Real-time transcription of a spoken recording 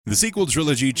The sequel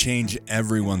trilogy changed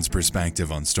everyone's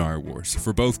perspective on Star Wars,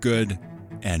 for both good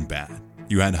and bad.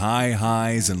 You had high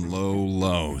highs and low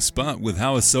lows, but with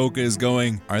how Ahsoka is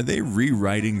going, are they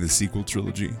rewriting the sequel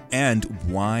trilogy? And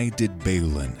why did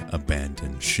Baylan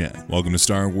abandon ship? Welcome to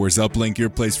Star Wars Uplink, your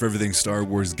place for everything Star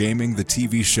Wars gaming, the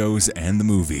TV shows, and the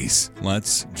movies.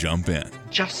 Let's jump in.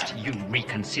 Just you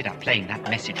reconsider playing that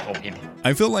message for him.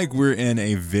 I feel like we're in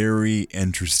a very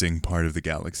interesting part of the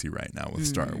galaxy right now with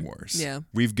Star Wars. Yeah.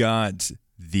 We've got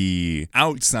the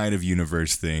outside of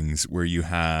universe things where you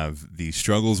have the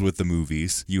struggles with the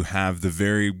movies, you have the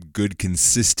very good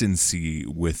consistency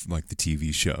with like the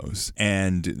TV shows,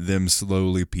 and them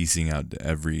slowly piecing out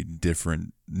every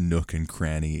different nook and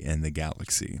cranny in the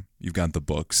galaxy. You've got the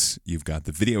books, you've got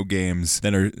the video games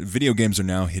are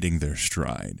now hitting their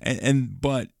stride.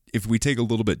 But if we take a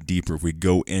little bit deeper, if we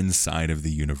go inside of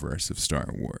the universe of Star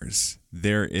Wars,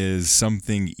 there is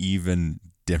something even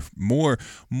more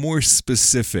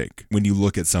specific when you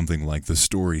look at something like the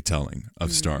storytelling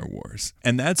of Star Wars.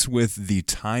 And that's with the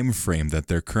time frame that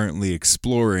they're currently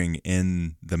exploring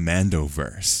in the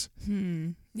Mandoverse.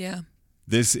 Yeah.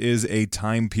 This is a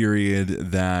time period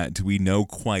that we know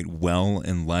quite well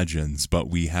in Legends, but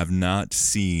we have not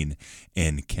seen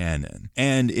in canon.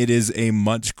 And it is a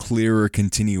much clearer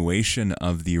continuation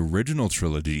of the original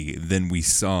trilogy than we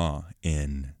saw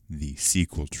in the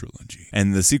sequel trilogy.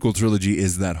 And the sequel trilogy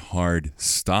is that hard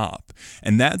stop.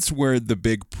 And that's where the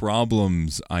big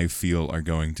problems, I feel, are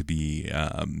going to be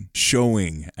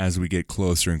showing as we get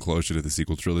closer and closer to the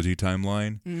sequel trilogy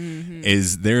timeline,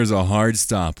 is there's a hard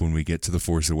stop when we get to The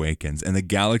Force Awakens. And the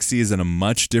galaxy is in a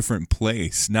much different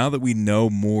place. Now that we know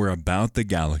more about the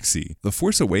galaxy, The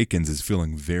Force Awakens is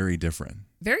feeling very different.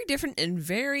 Very different and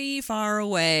very far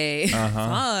away.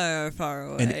 Far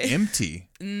away. And empty.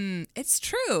 It's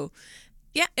true.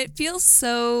 Yeah, it feels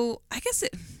so...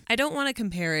 I don't want to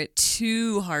compare it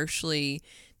too harshly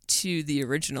to the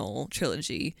original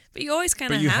trilogy, but you always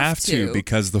kind of have to. But you have to,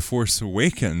 because The Force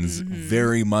Awakens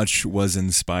very much was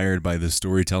inspired by the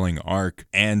storytelling arc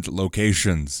and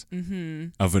locations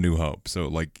of A New Hope. So,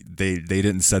 like, they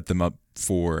didn't set them up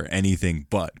for anything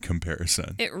but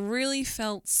comparison. It really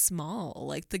felt small.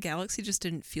 Like, the galaxy just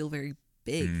didn't feel very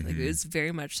big. Like, it was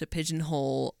very much a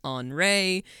pigeonhole on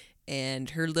Rey and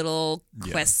her little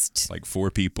quest. Like 4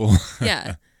 people.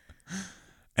 Yeah.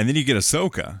 And then you get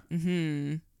Ahsoka.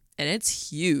 And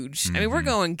it's huge. I mean, we're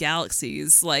going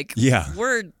galaxies. Like,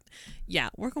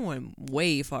 we're going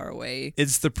way far away.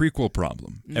 It's the prequel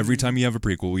problem. Every time you have a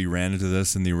prequel, we ran into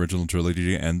this in the original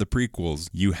trilogy and the prequels.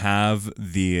 You have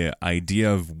the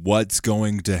idea of what's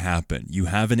going to happen. You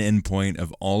have an endpoint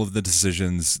of all of the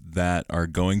decisions that are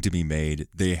going to be made.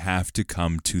 They have to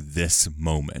come to this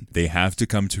moment. They have to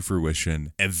come to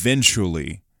fruition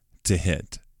eventually to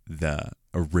hit the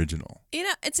original. You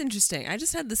know, it's interesting. I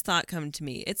just had this thought come to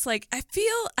me. It's like, I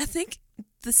think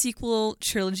the sequel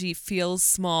trilogy feels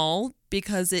small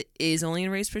because it is only in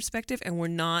Rey's perspective and we're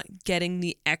not getting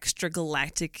the extra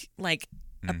galactic,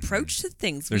 approach to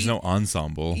things. There's no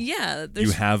ensemble. Yeah.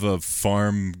 You have a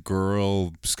farm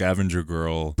girl, scavenger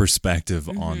girl perspective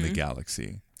on the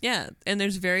galaxy. Yeah, and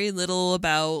there's very little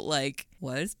about,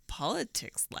 what is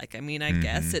politics like? I mean, I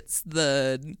guess it's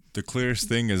the clearest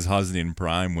thing is Hosnian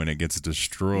Prime when it gets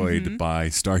destroyed by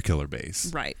Starkiller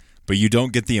Base. Right. But you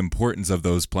don't get the importance of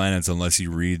those planets unless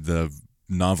you read the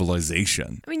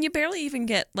novelization. I mean, you barely even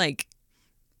get,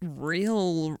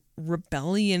 real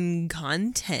rebellion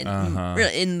content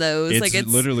in those. It's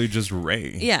literally just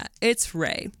Rey. Yeah, it's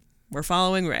Rey. We're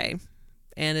following Rey.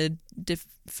 And a de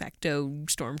facto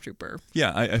stormtrooper.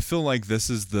 Yeah, I feel like this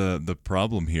is the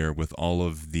problem here with all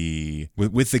of the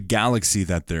with the galaxy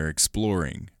that they're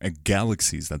exploring,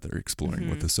 galaxies that they're exploring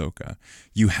with Ahsoka.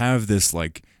 You have this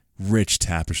rich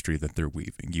tapestry that they're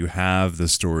weaving. You have the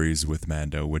stories with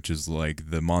Mando, which is like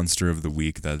the monster of the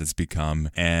week that it's become,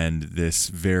 and this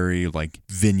very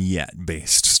vignette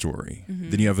based story.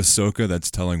 Then you have Ahsoka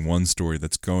that's telling one story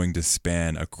that's going to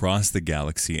span across the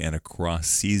galaxy and across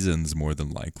seasons more than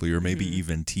likely, or maybe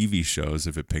even TV shows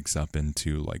if it picks up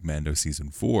into Mando season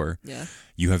 4. Yeah.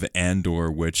 You have Andor,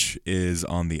 which is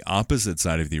on the opposite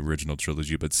side of the original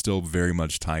trilogy, but still very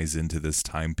much ties into this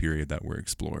time period that we're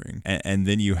exploring. And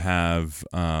then you have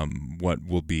what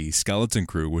will be Skeleton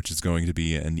Crew, which is going to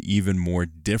be an even more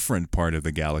different part of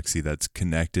the galaxy that's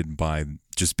connected by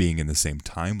just being in the same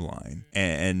timeline.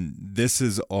 And this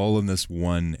is all in this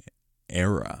one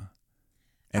era.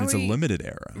 And it's a limited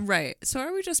era. Right. So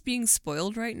are we just being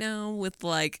spoiled right now with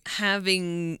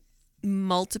having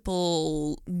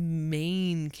multiple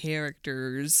main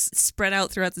characters spread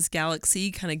out throughout this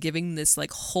galaxy, kind of giving this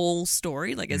like whole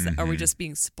story. Like, are we just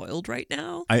being spoiled right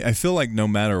now? I feel like no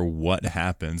matter what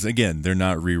happens, again, they're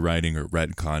not rewriting or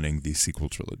retconning the sequel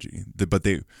trilogy, but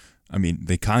they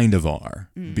kind of are,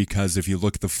 because if you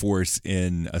look at the Force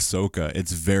in Ahsoka,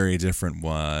 it's very different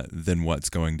than what's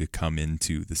going to come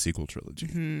into the sequel trilogy.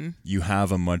 Mm-hmm. You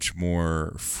have a much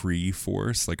more free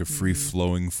Force, like a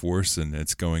free-flowing Force, and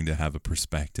it's going to have a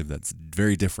perspective that's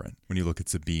very different when you look at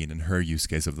Sabine and her use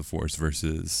case of the Force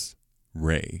versus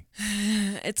Rey.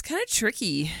 It's kind of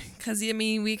tricky, because,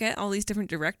 we get all these different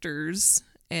directors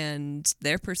and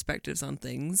their perspectives on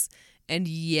things. And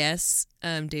yes,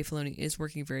 Dave Filoni is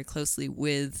working very closely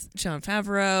with Jon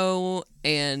Favreau,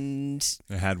 and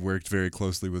it had worked very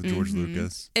closely with George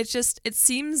Lucas. It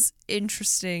seems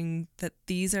interesting that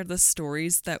these are the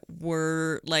stories that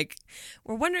we're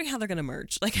wondering how they're going to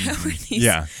merge. Like, how are these?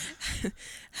 Yeah.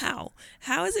 How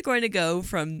is it going to go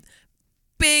from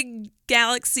big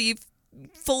galaxy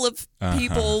full of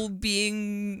people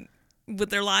being with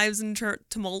their lives in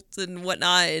tumult and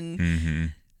whatnot,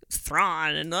 and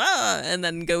Thrawn and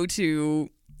then go to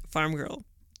Farm Girl.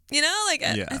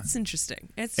 It's interesting.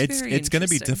 It's very interesting. It's going to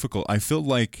be difficult. I feel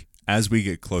like as we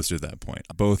get closer to that point,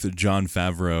 both Jon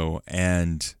Favreau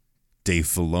and Dave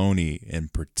Filoni in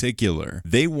particular,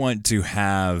 they want to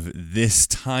have this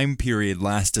time period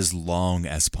last as long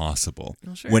as possible.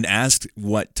 Oh, sure. When asked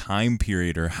what time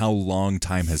period or how long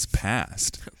time has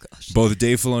passed, both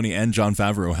Dave Filoni and Jon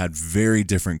Favreau had very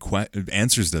different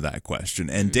answers to that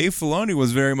question. And Dave Filoni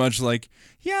was very much like,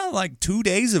 2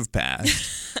 days have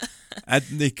passed.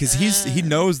 Because he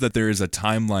knows that there is a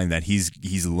timeline that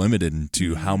he's limited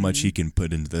to how much he can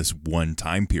put into this one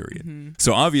time period.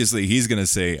 So obviously he's going to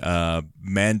say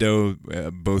Mando,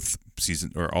 both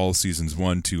season or all seasons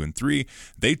 1, 2, and 3,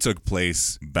 they took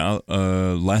place about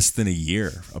less than a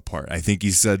year apart. I think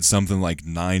he said something like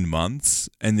 9 months,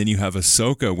 and then you have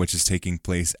Ahsoka, which is taking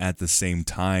place at the same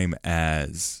time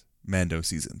as Mando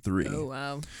season 3. Oh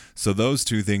wow! So those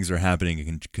two things are happening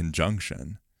in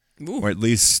conjunction. Ooh. Or at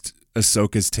least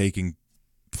Ahsoka's taking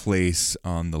place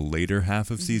on the later half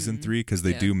of season 3, because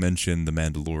they do mention the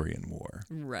Mandalorian War.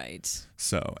 Right.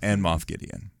 So, and Moff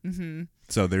Gideon. Mm-hmm.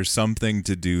 So there's something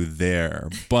to do there,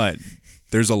 but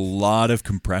there's a lot of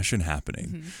compression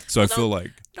happening. So I feel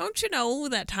like... Don't you know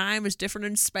that time is different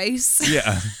in space?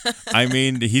 Yeah.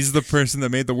 He's the person that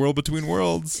made the world between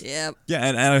worlds. Yep. Yeah,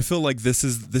 and I feel like this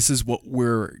is what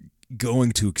we're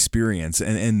going to experience,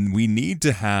 and we need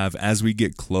to have, as we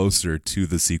get closer to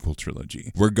the sequel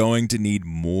trilogy, we're going to need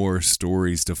more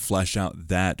stories to flesh out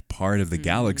that part of the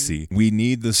galaxy. We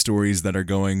need the stories that are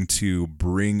going to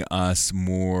bring us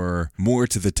more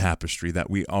to the tapestry that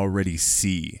we already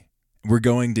see. We're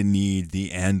going to need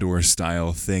the Andor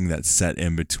style thing that's set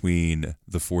in between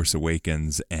The Force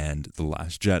Awakens and The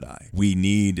Last Jedi. We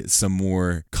need some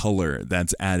more color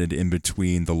that's added in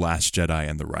between The Last Jedi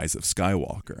and The Rise of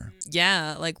Skywalker.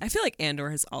 Yeah, I feel like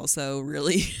Andor has also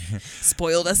really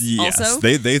spoiled us. Yes,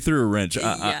 also. they threw a wrench.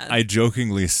 Yeah. I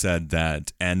jokingly said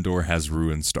that Andor has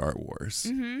ruined Star Wars.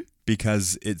 Mm-hmm.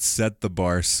 Because it set the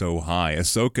bar so high.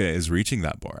 Ahsoka is reaching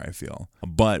that bar, I feel.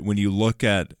 But when you look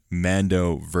at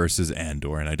Mando versus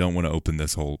Andor, and I don't want to open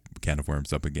this whole can of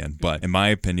worms up again, but in my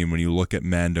opinion, when you look at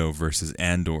Mando versus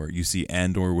Andor, you see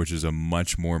Andor, which is a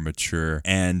much more mature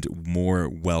and more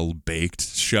well-baked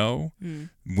show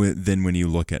than when you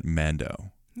look at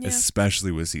Mando,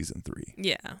 especially with season 3.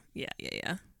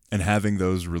 Yeah. And having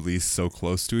those released so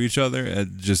close to each other,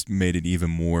 it just made it even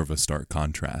more of a stark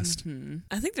contrast. Mm-hmm.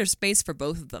 I think there's space for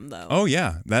both of them, though. Oh,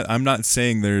 yeah. I'm not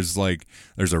saying there's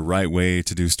a right way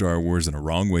to do Star Wars and a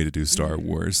wrong way to do Star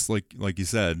Wars. Like you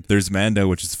said, there's Mando,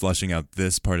 which is fleshing out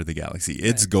this part of the galaxy.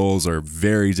 Its goals are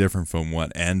very different from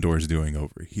what Andor's doing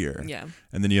over here. Yeah.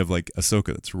 And then you have Ahsoka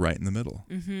that's right in the middle.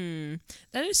 Mm-hmm.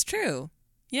 That is true.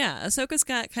 Yeah, Ahsoka's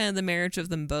got kind of the marriage of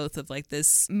them both, of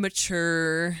this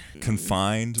mature...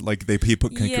 Confined, they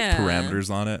put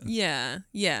parameters on it. Yeah.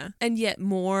 And yet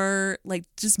more,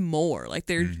 just more.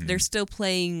 They're still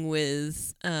playing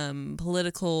with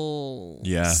political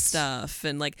stuff.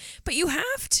 And but you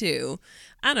have to.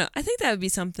 I don't know. I think that would be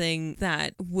something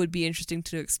that would be interesting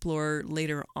to explore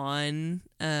later on.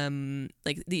 The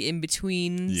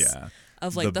in-betweens. Yeah.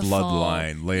 Of the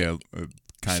bloodline, Leia...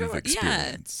 kind of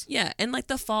experience. Yeah. And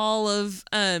the fall of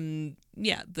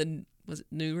was it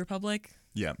New Republic?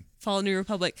 Yeah. Fall of New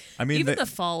Republic. Even the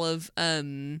fall of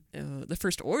the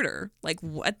First Order.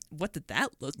 What did that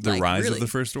look like? The rise really? of the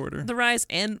First Order? The rise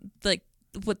and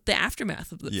what the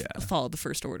aftermath of the fall of the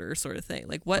First Order sort of thing.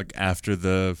 What after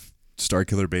the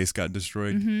Starkiller base got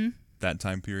destroyed? Mm-hmm. that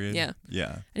time period. Yeah.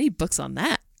 Yeah. I need books on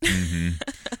that.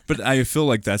 But I feel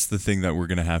like that's the thing that we're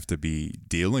going to have to be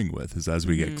dealing with is as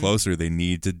we get closer, they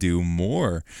need to do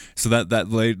more. So that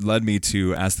led me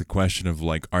to ask the question of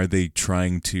like, are they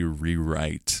trying to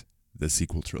rewrite the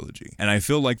sequel trilogy? And I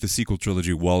feel like the sequel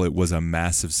trilogy, while it was a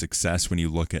massive success when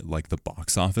you look at like the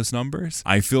box office numbers,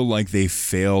 I feel like they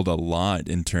failed a lot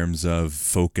in terms of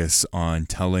focus on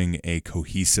telling a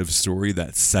cohesive story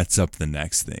that sets up the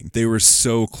next thing. They were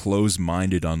so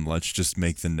close-minded on let's just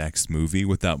make the next movie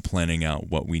without planning out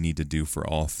what we need to do for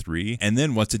all three and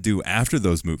then what to do after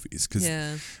those movies,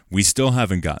 because we still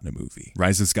haven't gotten a movie.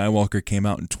 Rise of Skywalker came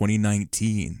out in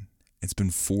 2019. It's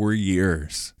been 4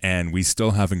 years, and we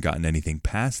still haven't gotten anything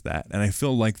past that. And I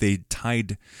feel like they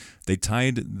tied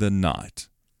the knot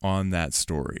on that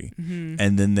story,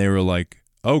 and then they were like,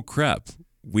 "Oh crap,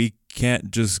 we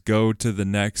can't just go to the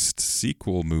next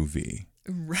sequel movie."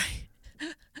 Right.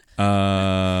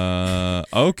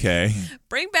 Okay.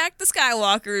 Bring back the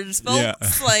Skywalkers, folks. Yeah.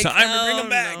 Like, Time to bring them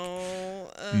back.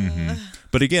 No.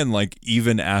 But again, like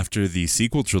even after the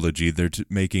sequel trilogy, they're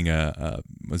making a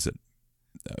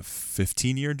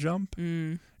 15-year jump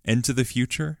into the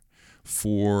future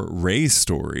for Rey's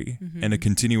story and a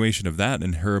continuation of that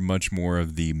and her much more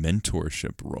of the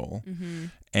mentorship role.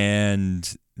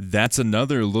 And that's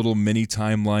another little mini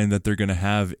timeline that they're going to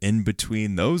have in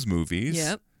between those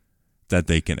movies that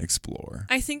they can explore.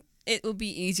 I think it will be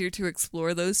easier to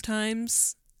explore those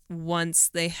times once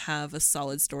they have a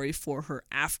solid story for her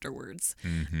afterwards.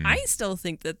 I still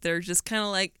think that they're just kind of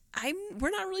like,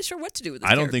 we're not really sure what to do with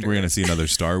this I don't think we're going to see another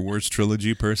Star Wars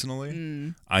trilogy,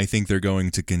 personally. I think they're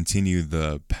going to continue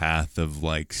the path of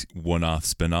like one-off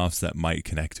spin-offs that might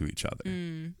connect to each other.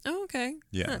 Oh, okay.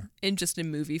 Yeah. In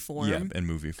movie form. Yeah, in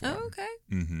movie form. Oh, okay.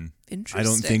 Interesting. I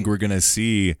don't think we're going to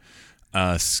see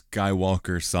a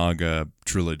Skywalker saga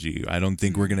trilogy. I don't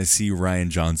think we're going to see Rian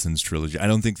Johnson's trilogy. I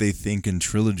don't think they think in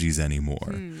trilogies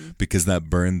anymore because that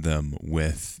burned them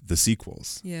with the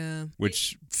sequels. Yeah.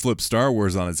 Which flipped Star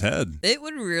Wars on its head. It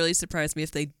would really surprise me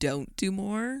if they don't do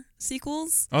more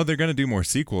sequels. Oh, they're going to do more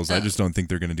sequels. I just don't think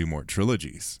they're going to do more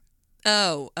trilogies.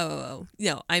 Oh.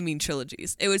 No, I mean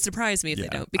trilogies. It would surprise me if they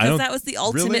don't, because that was the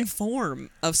ultimate form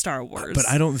of Star Wars. But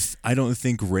I don't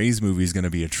think Rey's movie is going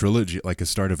to be a trilogy, like a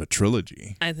start of a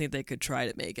trilogy. I think they could try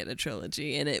to make it a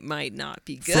trilogy, and it might not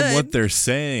be good. From what they're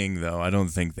saying, though, I don't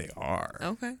think they are.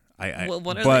 Okay.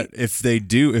 If they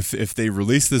do, if they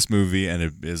release this movie and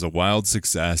it is a wild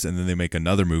success, and then they make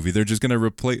another movie, they're just going to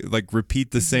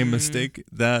repeat the same mistake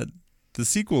that the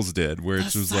sequels did, where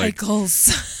it was cycles.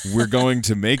 Like, we're going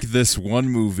to make this one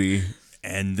movie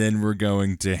and then we're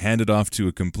going to hand it off to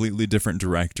a completely different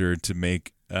director to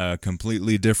make a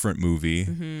completely different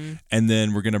movie. And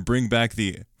then we're going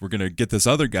to we're going to get this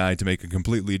other guy to make a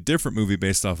completely different movie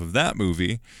based off of that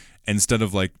movie. Instead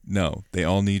of like, no, they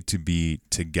all need to be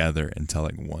together and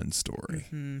telling one story.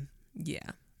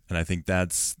 Yeah. And I think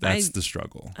that's the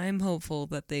struggle. I'm hopeful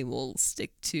that they will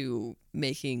stick to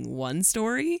making one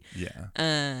story.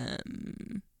 Yeah.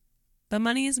 But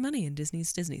money is money and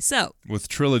Disney's Disney. So with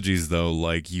trilogies, though,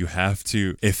 like you have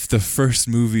to, if the first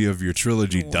movie of your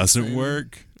trilogy doesn't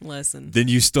work, then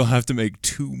you still have to make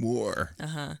two more.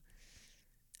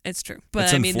 It's true.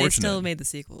 But I mean, they still made the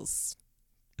sequels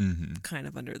kind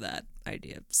of under that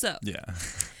idea. So yeah.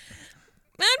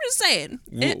 I'm just saying.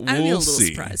 I'll be a little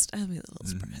surprised.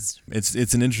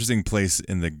 It's an interesting place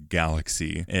in the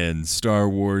galaxy, in Star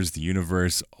Wars, the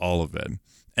universe, all of it.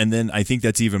 And then I think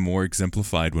that's even more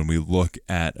exemplified when we look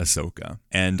at Ahsoka.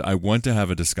 And I want to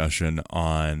have a discussion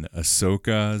on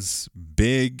Ahsoka's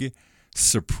big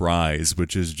surprise,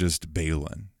 which is just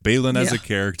Balin. Balin as a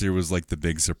character was like the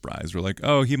big surprise. We're like,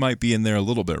 oh, he might be in there a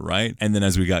little bit, right? And then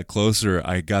as we got closer,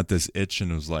 I got this itch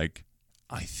and was like,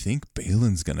 I think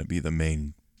Balin's going to be the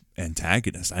main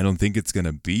antagonist. I don't think it's going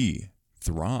to be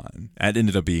Thrawn. That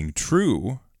ended up being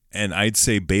true. And I'd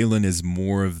say Balin is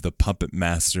more of the puppet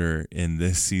master in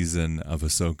this season of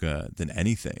Ahsoka than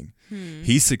anything.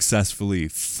 He successfully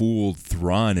fooled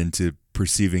Thrawn into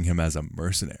perceiving him as a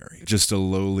mercenary, just a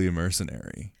lowly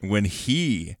mercenary. When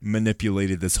he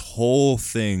manipulated this whole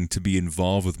thing to be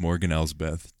involved with Morgan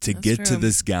Elsbeth, to get to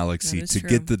this galaxy, to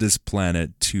get to this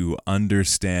planet, to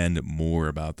understand more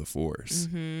about the Force.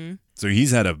 So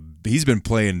he's been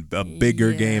playing a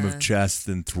bigger game of chess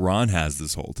than Thrawn has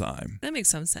this whole time. That makes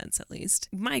some sense, at least.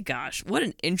 My gosh, what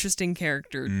an interesting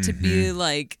character to be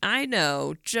like, I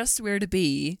know just where to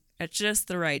be at just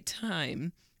the right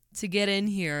time to get in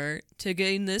here, to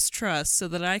gain this trust so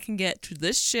that I can get to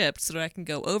this ship, so that I can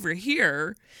go over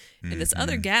here in this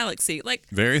other galaxy. Like,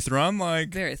 very Thrawn-like.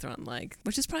 Very Thrawn-like,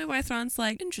 which is probably why Thrawn's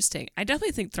like, interesting. I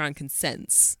definitely think Thrawn can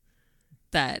sense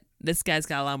that this guy's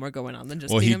got a lot more going on than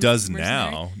just Well, being he a does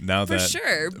mercenary. now For that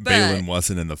sure, but Balin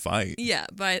wasn't in the fight. yeah,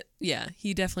 but yeah,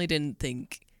 he definitely didn't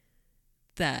think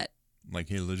that. Like,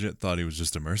 he legit thought he was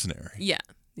just a mercenary. Yeah,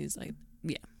 he's like,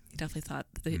 yeah, he definitely thought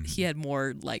that he had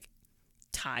more like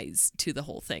ties to the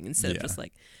whole thing instead of just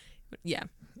like, yeah.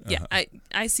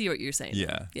 I see what you're saying.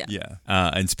 Yeah.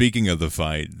 And speaking of the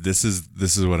fight, this is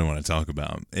what I want to talk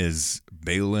about is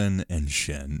Balin and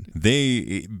Shin.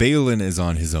 Balin is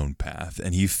on his own path,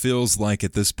 and he feels like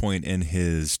at this point in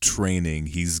his training,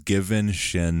 he's given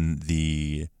Shin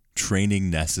the training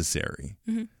necessary.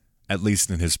 Mm-hmm. At least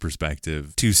in his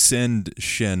perspective, to send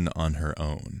Shin on her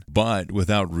own. But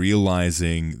without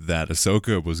realizing that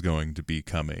Ahsoka was going to be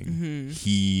coming,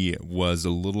 he was a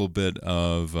little bit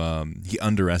of, he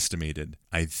underestimated,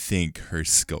 I think, her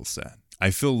skill set.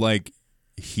 I feel like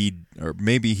he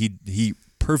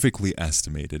perfectly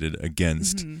estimated it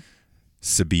against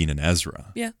Sabine and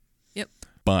Ezra. Yeah, yep.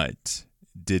 But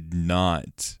did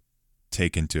not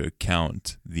take into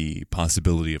account the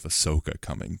possibility of Ahsoka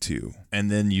coming too. And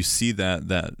then you see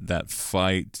that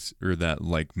fight or that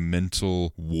like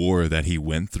mental war that he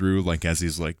went through, like as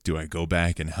he's like, do I go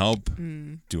back and help?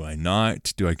 Do I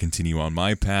not? Do I continue on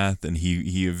my path? And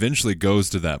he eventually goes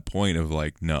to that point of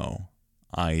like, no,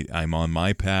 I'm on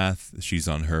my path, she's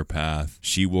on her path.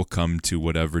 She will come to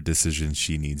whatever decision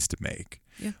she needs to make.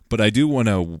 Yeah. But I do want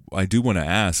to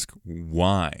ask,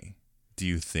 why do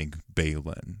you think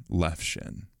Balin left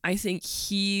Shin? I think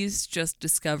he's just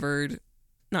discovered,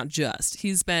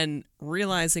 he's been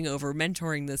realizing over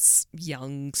mentoring this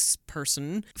young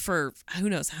person for who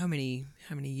knows how many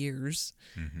years,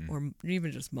 or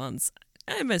even just months.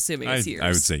 I'm assuming it's years. I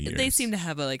would say years. They seem to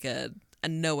have a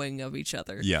knowing of each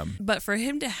other. Yeah. But for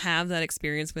him to have that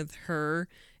experience with her,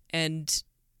 and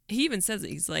he even says it,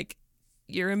 he's like,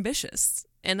 you're ambitious.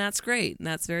 And that's great. And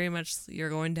that's very much,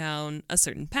 you're going down a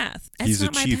certain path. That's He's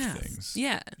not my achieved path. things.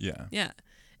 Yeah. Yeah. Yeah.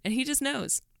 And he just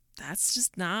knows that's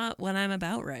just not what I'm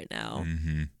about right now.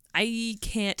 Mm-hmm. I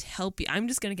can't help you. I'm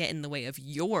just going to get in the way of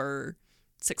your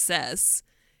success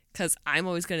because I'm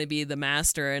always going to be the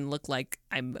master and look like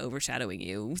I'm overshadowing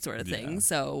you sort of thing. Yeah.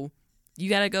 So you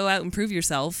got to go out and prove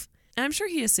yourself. And I'm sure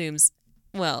he assumes,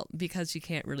 well, because you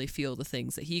can't really feel the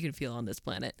things that he can feel on this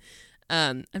planet,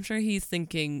 I'm sure he's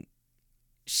thinking,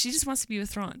 she just wants to be with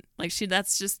Thrawn. Like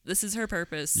this is her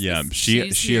purpose. Yeah, she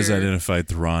has identified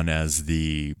Thrawn as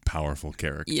the powerful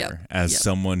character, as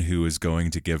someone who is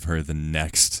going to give her the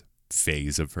next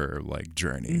phase of her like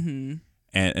journey. Mm-hmm.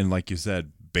 And like you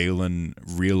said, Balin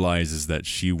realizes that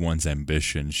she wants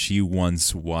ambition. She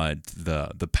wants what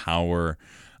the power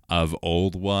of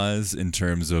old was in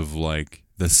terms of like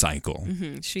the cycle.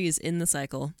 Mm-hmm. She's in the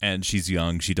cycle. And she's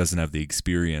young. She doesn't have the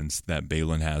experience that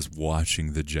Balin has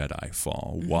watching the Jedi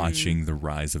fall, watching the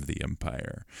rise of the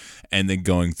Empire, and then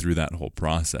going through that whole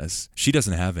process. She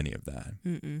doesn't have any of that.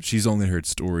 Mm-mm. She's only heard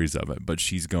stories of it, but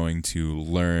she's going to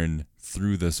learn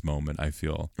through this moment, I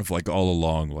feel, of like all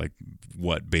along, like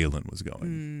what Balin was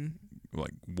going,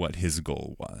 like what his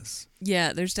goal was.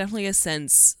 Yeah, there's definitely a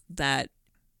sense that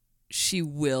she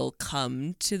will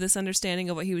come to this understanding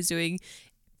of what he was doing.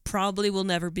 Probably will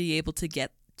never be able to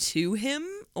get to him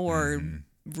or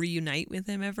reunite with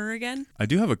him ever again. I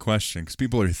do have a question because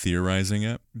people are theorizing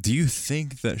it. Do you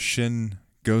think that Shin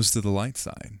goes to the light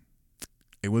side?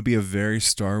 It would be a very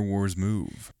Star Wars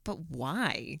move. But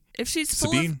why? If she's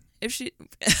Sabine?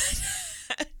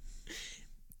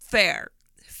 Fair.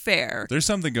 There's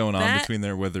something going on between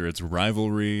there, whether it's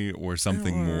rivalry or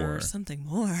something more. Something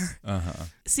more. Uh-huh.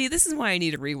 See, this is why I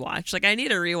need a rewatch. Like, I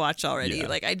need a rewatch already. Yeah.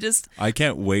 Like, I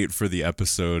can't wait for the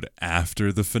episode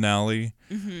after the finale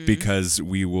because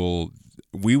we will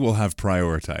have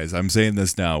prioritized. I'm saying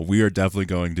this now. We are definitely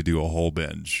going to do a whole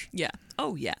binge. Yeah.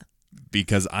 Oh, yeah.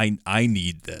 Because I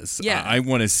need this. Yeah. I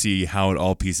want to see how it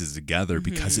all pieces together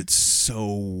because it's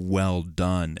so well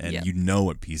done and you know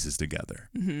it pieces together.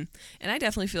 Mm-hmm. And I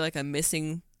definitely feel like I'm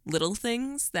missing little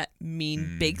things that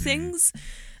mean big things.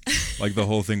 Like the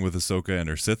whole thing with Ahsoka and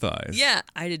her Sith eyes. Yeah,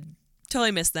 I did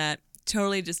totally miss that.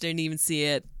 Totally just didn't even see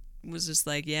it. Was just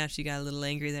like, yeah, she got a little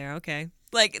angry there. Okay.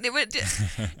 Like, it went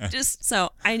just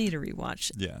so I need a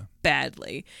rewatch. Yeah.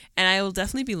 Badly. And I will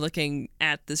definitely be looking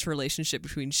at this relationship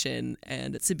between Shin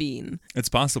and Sabine. It's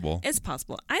possible.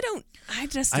 I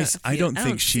don't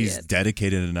think she's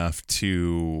dedicated enough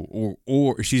to,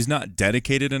 or she's not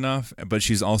dedicated enough, but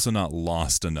she's also not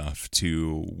lost enough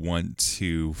to want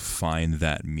to find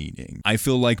that meaning. I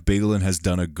feel like Balin has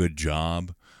done a good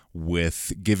job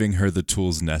with giving her the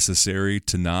tools necessary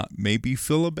to not maybe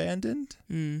feel abandoned.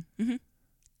 Mm-hmm.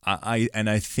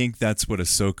 I think that's what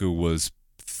Ahsoka was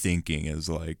thinking is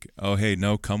like, oh, hey,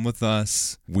 no, come with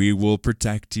us. We will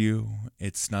protect you.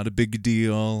 It's not a big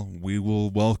deal. We will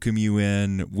welcome you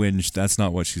in, when that's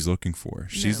not what she's looking for.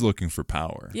 She's looking for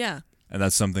power. Yeah. And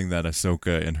that's something that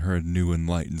Ahsoka in her new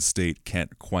enlightened state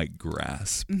can't quite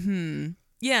grasp. Mm-hmm.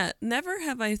 Yeah, never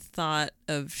have I thought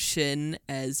of Shin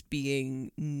as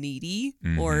being needy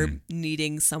or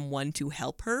needing someone to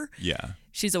help her. Yeah.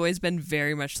 She's always been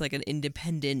very much like an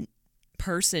independent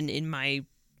person in my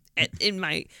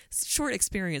short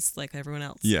experience, like everyone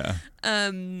else. Yeah.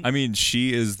 I mean,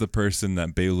 she is the person that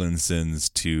Baylan sends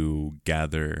to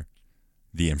gather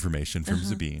the information from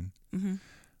Sabine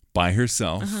by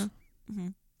herself.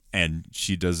 And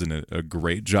she does a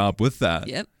great job with that.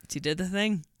 Yep, she did the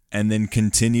thing. And then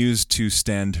continues to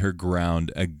stand her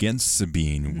ground against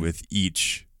Sabine with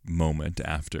each moment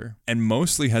after. And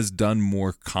mostly has done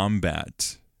more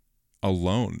combat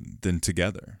alone than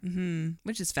together.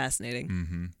 Which is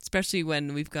fascinating. Especially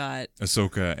when we've got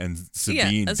Ahsoka and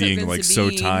Sabine Ahsoka being and like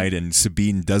Sabine. so tied, and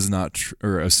Sabine does not,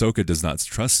 or Ahsoka does not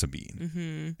trust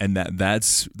Sabine. And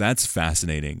that's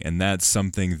fascinating. And that's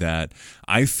something that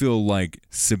I feel like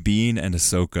Sabine and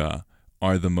Ahsoka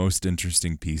are the most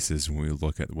interesting pieces when we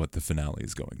look at what the finale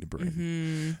is going to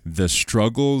bring. The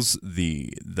struggles, the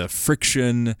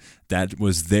friction that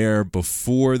was there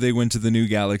before they went to the new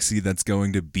galaxy, that's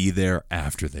going to be there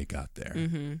after they got there.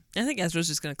 I think Ezra's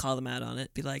just going to call them out on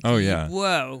it. Be like, oh, yeah.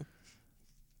 Whoa,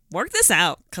 work this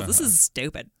out, because this is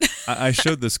stupid. I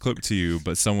showed this clip to you,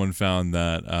 but someone found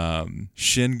that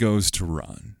Shin goes to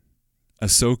run.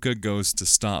 Ahsoka goes to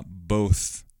stop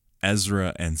both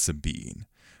Ezra and Sabine.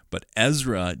 But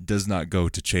Ezra does not go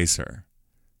to chase her.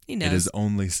 He knows. It is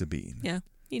only Sabine. Yeah,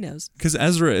 he knows. Because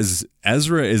Ezra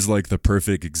is like the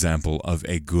perfect example of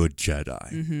a good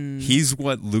Jedi. He's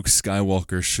what Luke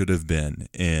Skywalker should have been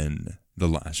in The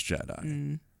Last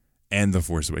Jedi and The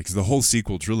Force Awakens, the whole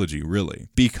sequel trilogy, really.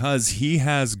 Because he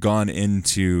has gone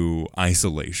into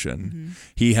isolation.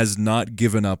 He has not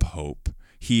given up hope.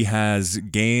 He has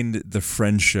gained the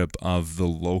friendship of the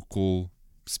local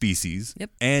species,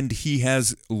 and he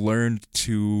has learned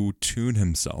to tune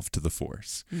himself to the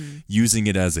Force, using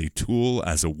it as a tool,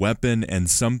 as a weapon, and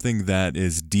something that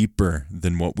is deeper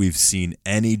than what we've seen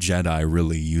any Jedi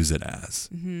really use it as.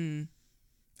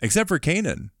 Except for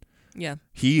Kanan. Yeah.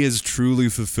 He is truly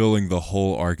fulfilling the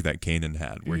whole arc that Kanan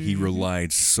had, where he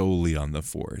relied solely on the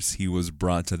Force. He was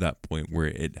brought to that point where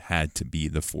it had to be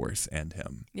the Force and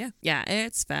him. Yeah. Yeah,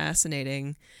 it's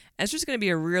fascinating. Ezra's going to be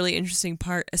a really interesting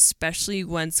part, especially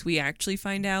once we actually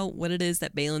find out what it is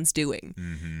that Baylan's doing.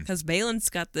 Because Baylan's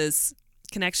got this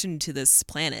connection to this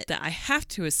planet that I have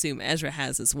to assume Ezra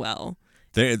has as well.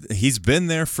 He's been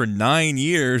there for 9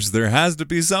 years. There has to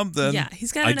be something. Yeah,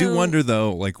 he's got to I do wonder,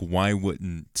 though, like, why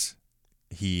wouldn't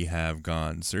he have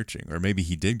gone searching? Or maybe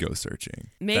he did go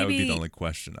searching. That would be the only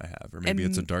question I have. Or maybe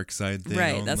it's a dark side thing.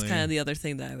 Right, only. That's kind of the other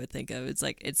thing that I would think of. It's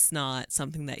like, it's not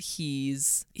something that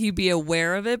he'd be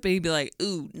aware of it, but he'd be like,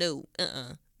 ooh, no,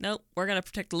 nope, we're going to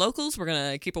protect the locals, we're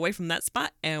going to keep away from that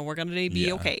spot, and we're going to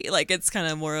be okay. Like, it's kind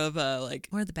of more of a, like,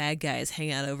 where the bad guys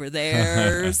hang out over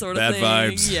there sort of thing.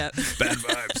 Bad vibes. Yeah. Bad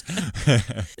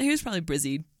vibes. He was probably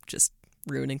busy just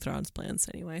ruining Thrawn's plans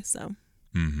anyway, so.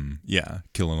 Yeah,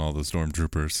 killing all the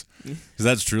stormtroopers. Because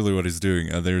that's truly what he's doing.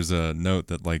 There's a note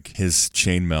that, like, his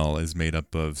chainmail is made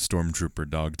up of stormtrooper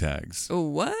dog tags. Oh,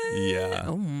 what? Yeah.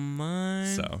 Oh, my.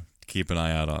 So keep an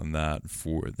eye out on that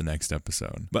for the next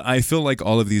episode. But I feel like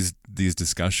all of these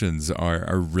discussions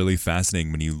are really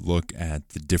fascinating when you look at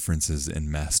the differences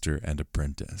in master and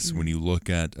apprentice. When you look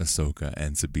at Ahsoka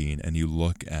and Sabine, and you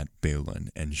look at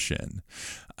Baylan and Shin.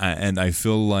 And I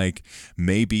feel like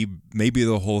maybe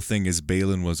the whole thing is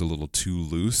Baylan was a little too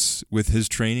loose with his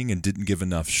training and didn't give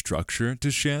enough structure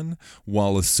to Shin,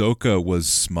 while Ahsoka was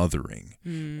smothering,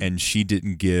 and she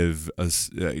didn't give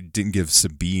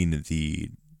Sabine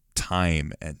the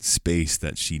time and space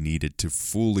that she needed to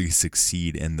fully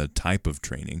succeed in the type of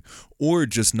training, or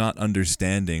just not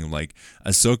understanding, like,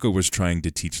 Ahsoka was trying to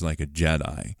teach like a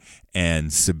Jedi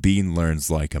and Sabine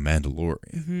learns like a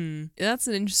Mandalorian. That's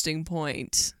an interesting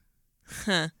point.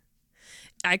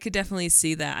 I could definitely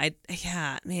see that.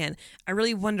 I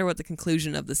really wonder what the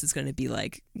conclusion of this is going to be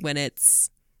like when it's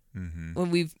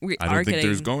when we I don't think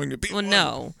there's going to be one.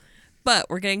 No.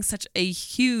 But we're getting such a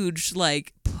huge,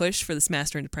 like, push for this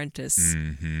master and apprentice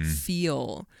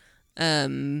feel.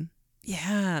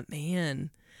 Yeah,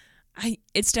 man.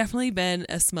 It's definitely been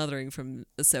a smothering from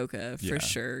Ahsoka for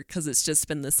sure, because it's just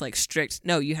been this, like, strict,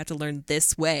 no, you have to learn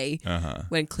this way,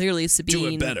 when clearly Sabine... Do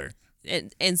it better.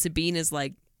 And Sabine is,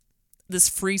 like, this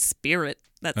free spirit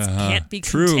that can't be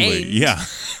truly, contained. yeah.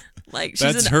 Like,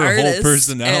 she's That's an her artist, whole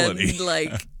personality. And,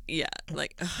 like, Yeah,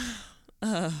 like,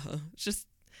 just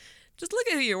look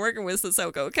at who you're working with,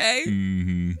 Ahsoka, okay?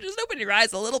 Mm-hmm. Just open your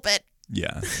eyes a little bit.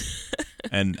 Yeah.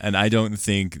 And I don't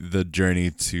think the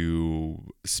journey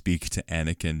to speak to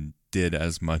Anakin did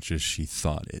as much as she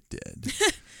thought it did.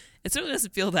 It certainly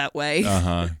doesn't feel that way.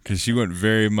 Because she went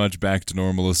very much back to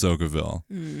normal Ahsokaville.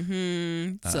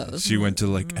 Mm-hmm. She went to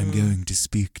like, I'm going to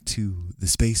speak to the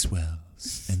space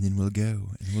wells, and then we'll go,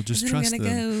 and we'll just trust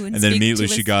them. And then immediately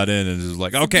she got in and was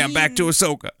like, okay, I'm back to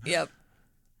Ahsoka. Yep.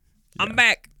 I'm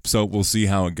back. So we'll see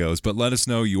how it goes. But let us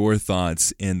know your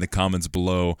thoughts in the comments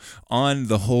below on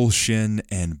the whole Shin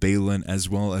and Baylan, as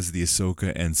well as the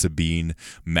Ahsoka and Sabine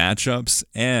matchups.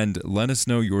 And let us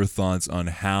know your thoughts on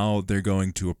how they're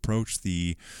going to approach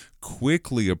the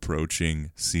quickly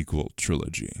approaching sequel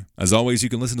trilogy. As always, you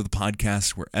can listen to the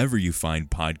podcast wherever you find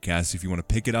podcasts. If you want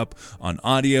to pick it up on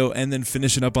audio and then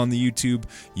finish it up on the YouTube,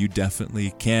 you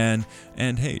definitely can.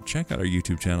 And hey, check out our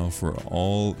YouTube channel for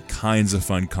all kinds of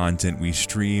fun content we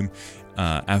stream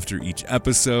after each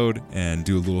episode, and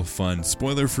do a little fun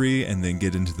spoiler free and then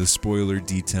get into the spoiler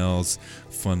details,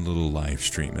 fun little live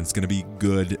stream. It's going to be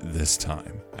good this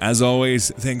time. As always,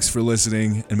 thanks for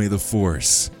listening, and may the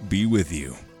Force be with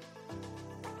you.